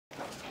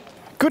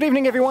Good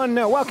evening, everyone.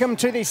 Welcome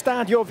to the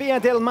Stadio Via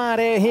del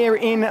Mare here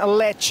in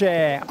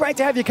Lecce. Great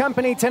to have your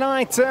company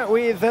tonight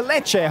with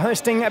Lecce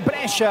hosting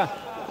Brescia.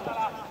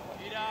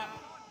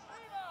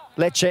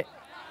 Lecce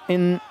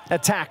in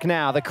attack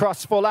now. The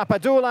cross for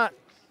Lapadula,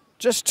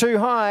 just too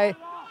high.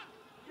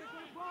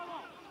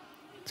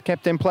 It's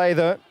kept in play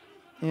though.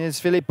 Here's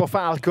Filippo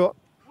Falco.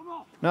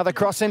 Another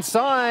cross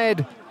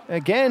inside.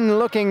 Again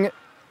looking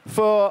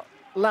for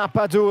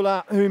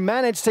Lapadula, who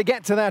managed to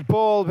get to that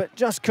ball but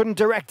just couldn't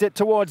direct it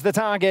towards the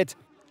target.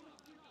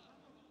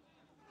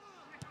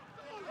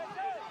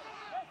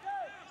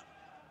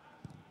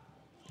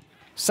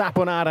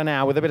 Saponara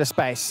now with a bit of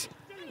space.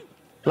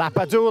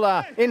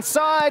 Lapadula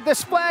inside,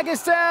 this flag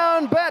is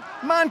down, but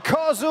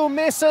Mancosu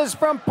misses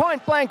from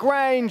point-blank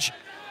range.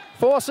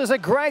 Forces a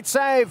great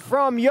save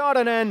from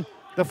Jordanen.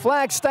 The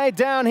flag stayed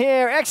down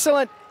here.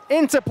 Excellent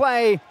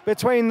interplay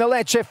between the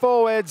Lecce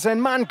forwards, and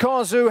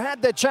Mancosu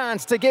had the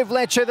chance to give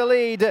Lecce the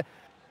lead.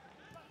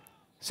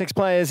 6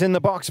 players in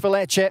the box for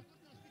Lecce.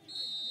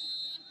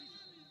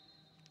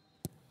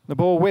 The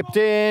ball whipped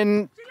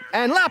in,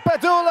 and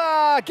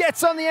Lapadula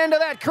gets on the end of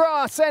that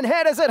cross and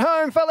headers it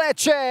home for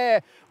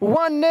Lecce.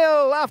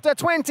 1-0 after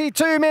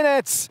 22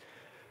 minutes.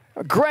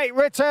 A great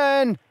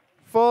return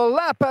for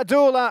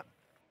Lapadula.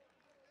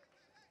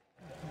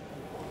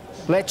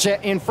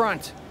 Lecce in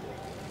front.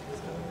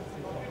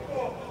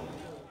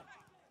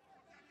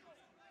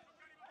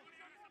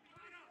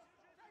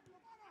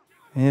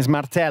 Here's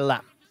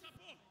Martella.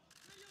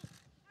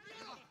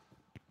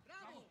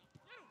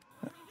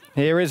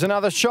 Here is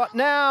another shot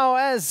now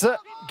as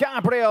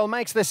Gabriel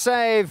makes the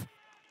save.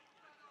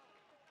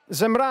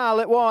 Zemral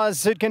it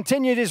was who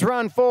continued his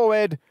run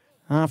forward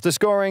after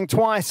scoring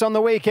twice on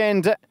the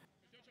weekend.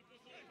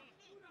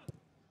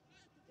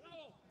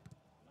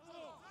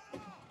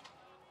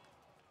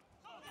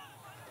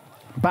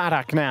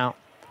 Barak now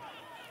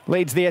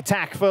leads the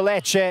attack for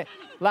Lecce.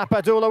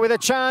 Lapadula with a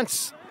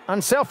chance.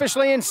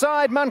 Unselfishly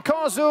inside,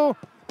 Mancosu,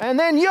 and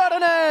then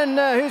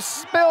Jordanen who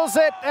spills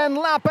it, and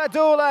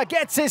Lapadula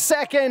gets his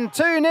second.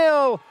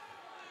 2-0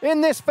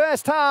 in this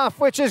first half,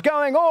 which is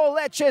going all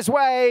Lecce's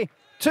way.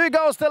 2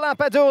 goals to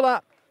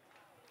Lapadula.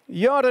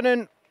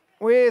 Jordanen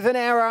with an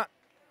error,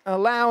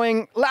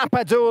 allowing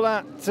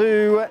Lapadula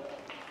to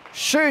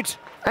shoot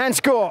and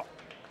score.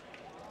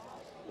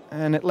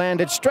 And it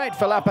landed straight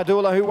for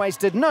Lapadula, who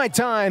wasted no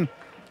time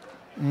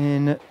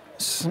in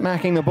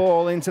smacking the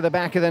ball into the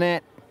back of the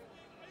net.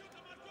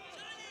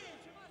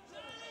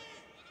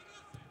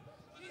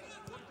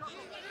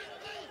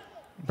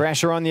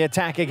 Brescia on the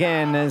attack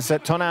again as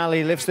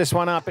Tonali lifts this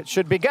one up. It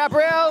should be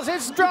Gabriel's.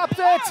 It's dropped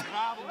it.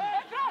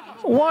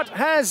 What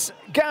has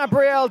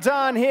Gabriel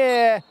done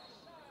here?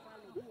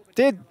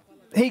 Did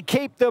he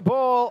keep the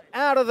ball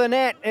out of the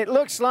net? It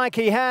looks like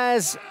he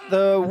has.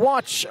 The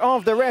watch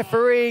of the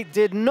referee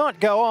did not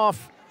go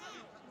off.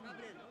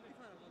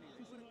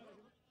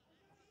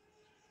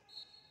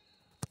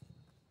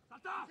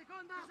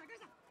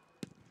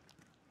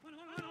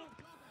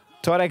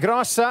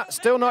 Torregrossa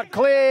still not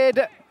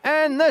cleared.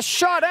 And the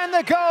shot and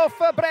the goal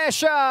for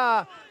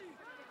Brescia.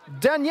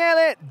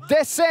 Daniele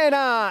De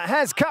Sena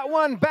has cut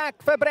one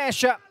back for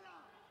Brescia.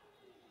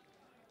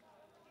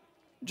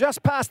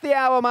 Just past the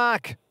hour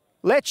mark.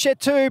 Lecce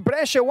 2,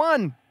 Brescia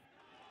 1.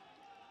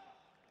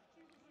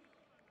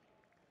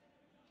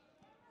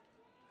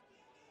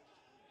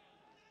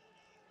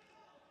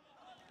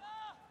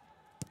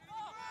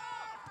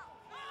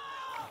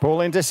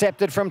 Ball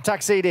intercepted from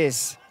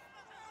Taxidis.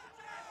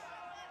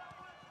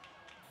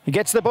 He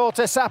gets the ball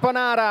to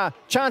Saponara.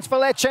 Chance for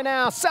Lecce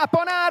now.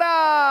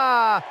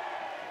 Saponara!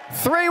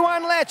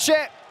 3-1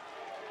 Lecce.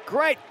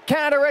 Great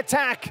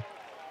counter-attack.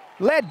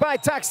 Led by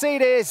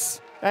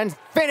Taxidis and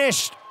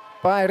finished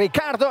by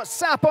Riccardo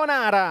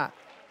Saponara.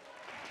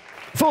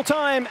 Full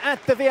time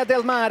at the Via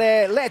del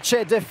Mare.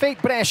 Lecce defeat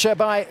Brescia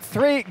by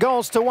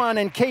 3-1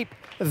 and keep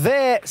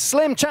their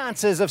slim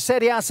chances of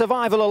Serie A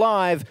survival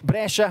alive.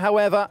 Brescia,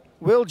 however,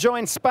 will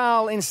join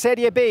Spal in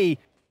Serie B